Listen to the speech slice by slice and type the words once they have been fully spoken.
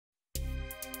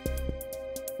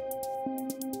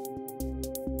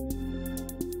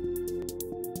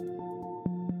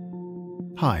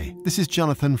Hi, this is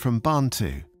Jonathan from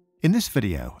Barn2. In this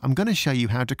video, I'm going to show you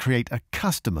how to create a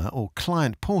customer or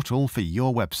client portal for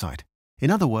your website.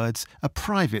 In other words, a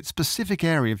private, specific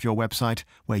area of your website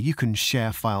where you can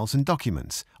share files and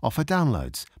documents, offer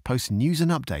downloads, post news and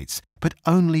updates, but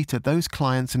only to those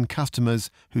clients and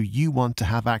customers who you want to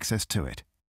have access to it.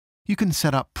 You can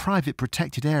set up private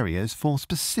protected areas for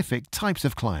specific types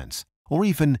of clients, or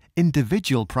even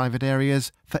individual private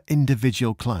areas for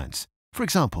individual clients. For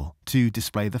example, to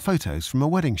display the photos from a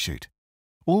wedding shoot.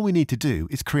 All we need to do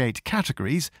is create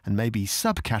categories and maybe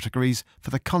subcategories for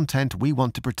the content we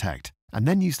want to protect, and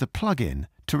then use the plugin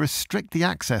to restrict the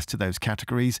access to those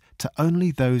categories to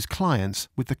only those clients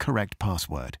with the correct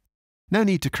password. No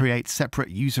need to create separate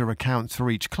user accounts for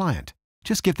each client.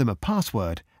 Just give them a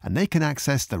password and they can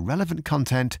access the relevant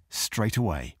content straight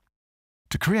away.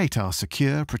 To create our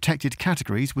secure, protected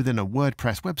categories within a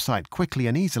WordPress website quickly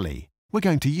and easily, we're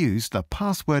going to use the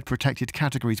Password Protected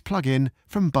Categories plugin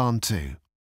from Barn2.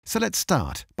 So let's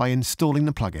start by installing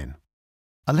the plugin.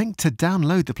 A link to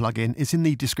download the plugin is in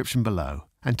the description below,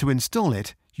 and to install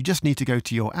it, you just need to go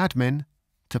to your admin,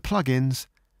 to Plugins,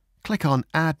 click on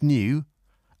Add New,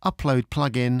 Upload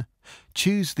Plugin,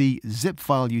 choose the zip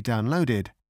file you downloaded,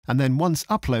 and then once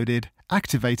uploaded,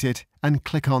 activate it and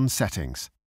click on Settings.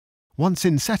 Once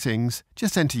in Settings,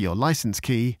 just enter your license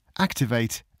key,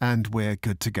 activate, and we're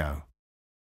good to go.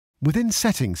 Within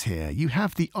Settings here, you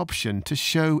have the option to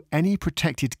show any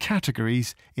protected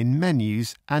categories in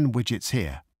menus and widgets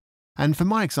here. And for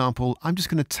my example, I'm just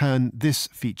going to turn this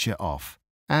feature off.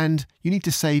 And you need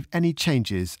to save any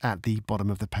changes at the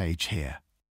bottom of the page here.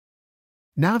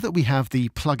 Now that we have the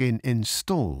plugin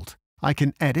installed, I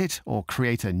can edit or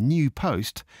create a new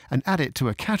post and add it to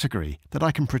a category that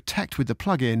I can protect with the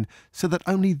plugin so that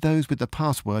only those with the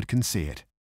password can see it.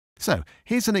 So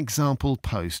here's an example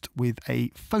post with a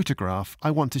photograph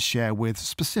I want to share with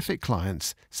specific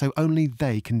clients so only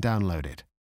they can download it.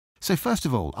 So first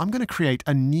of all, I'm going to create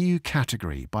a new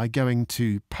category by going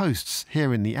to Posts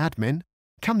here in the admin,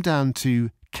 come down to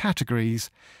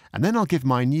Categories, and then I'll give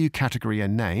my new category a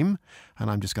name, and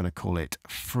I'm just going to call it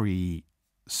Free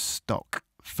Stock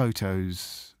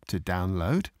Photos to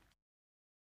Download.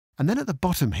 And then at the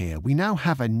bottom here, we now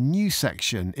have a new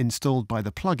section installed by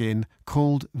the plugin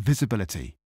called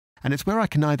Visibility. And it's where I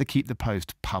can either keep the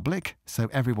post public, so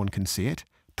everyone can see it,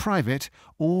 private,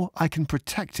 or I can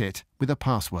protect it with a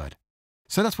password.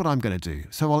 So that's what I'm going to do.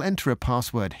 So I'll enter a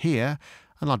password here,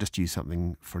 and I'll just use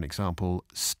something, for an example,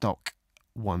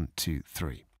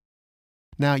 stock123.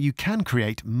 Now you can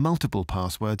create multiple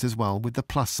passwords as well with the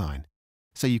plus sign.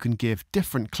 So you can give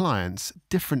different clients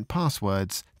different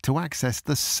passwords to access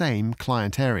the same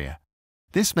client area.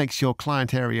 This makes your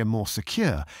client area more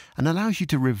secure and allows you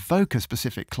to revoke a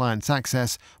specific client's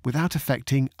access without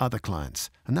affecting other clients,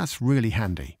 and that's really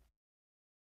handy.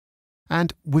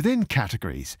 And within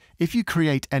categories, if you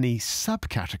create any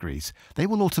subcategories, they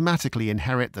will automatically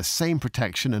inherit the same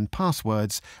protection and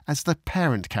passwords as the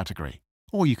parent category,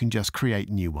 or you can just create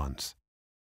new ones.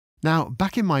 Now,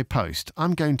 back in my post,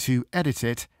 I'm going to edit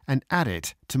it and add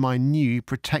it to my new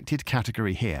protected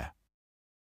category here.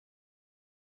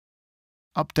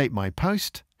 Update my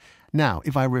post. Now,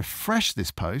 if I refresh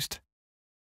this post,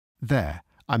 there,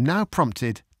 I'm now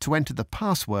prompted to enter the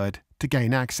password to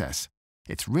gain access.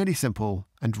 It's really simple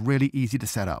and really easy to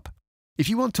set up. If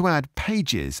you want to add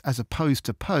pages as opposed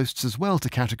to posts as well to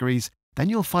categories, then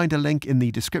you'll find a link in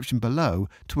the description below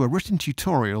to a written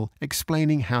tutorial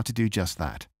explaining how to do just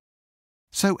that.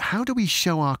 So how do we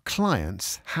show our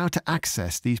clients how to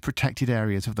access these protected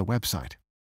areas of the website?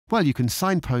 Well, you can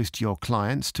signpost your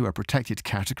clients to a protected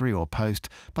category or post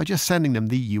by just sending them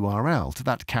the URL to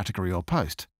that category or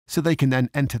post, so they can then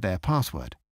enter their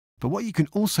password. But what you can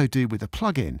also do with the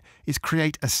plugin is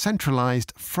create a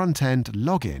centralized front-end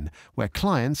login where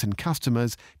clients and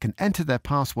customers can enter their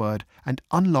password and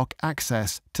unlock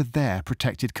access to their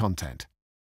protected content.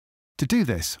 To do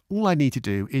this, all I need to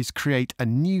do is create a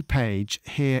new page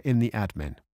here in the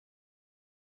admin.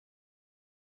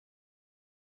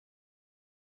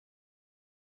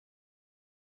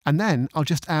 And then I'll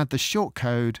just add the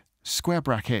shortcode square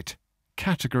bracket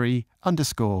category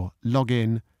underscore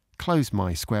login, close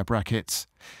my square brackets,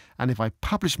 and if I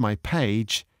publish my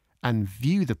page and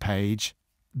view the page,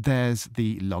 there's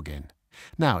the login.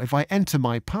 Now, if I enter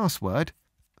my password,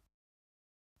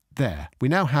 there, we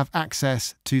now have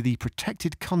access to the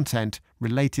protected content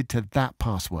related to that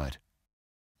password.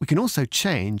 We can also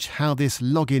change how this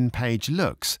login page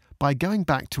looks by going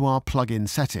back to our plugin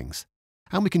settings.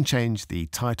 And we can change the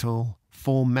title,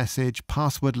 form message,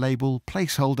 password label,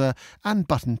 placeholder, and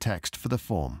button text for the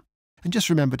form. And just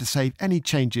remember to save any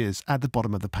changes at the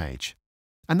bottom of the page.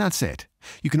 And that's it.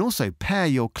 You can also pair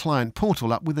your client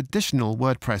portal up with additional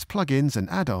WordPress plugins and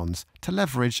add-ons to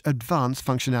leverage advanced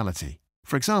functionality.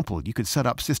 For example, you could set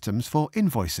up systems for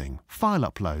invoicing, file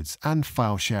uploads, and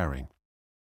file sharing.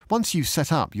 Once you've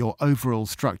set up your overall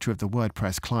structure of the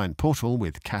WordPress client portal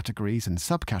with categories and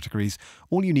subcategories,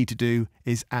 all you need to do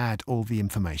is add all the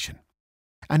information.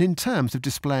 And in terms of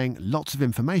displaying lots of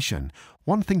information,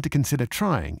 one thing to consider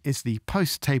trying is the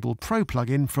Post Table Pro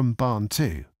plugin from Barn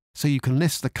 2. So you can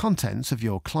list the contents of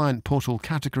your client portal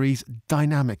categories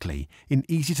dynamically in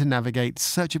easy-to-navigate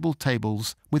searchable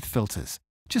tables with filters.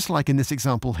 Just like in this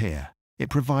example here, it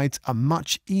provides a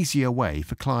much easier way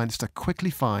for clients to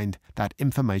quickly find that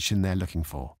information they're looking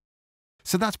for.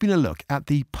 So that's been a look at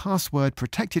the Password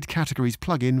Protected Categories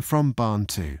plugin from Barn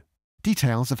 2.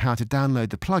 Details of how to download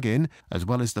the plugin, as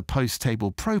well as the Post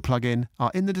Table Pro plugin,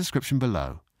 are in the description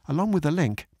below, along with a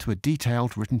link to a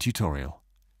detailed written tutorial.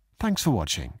 Thanks for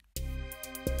watching.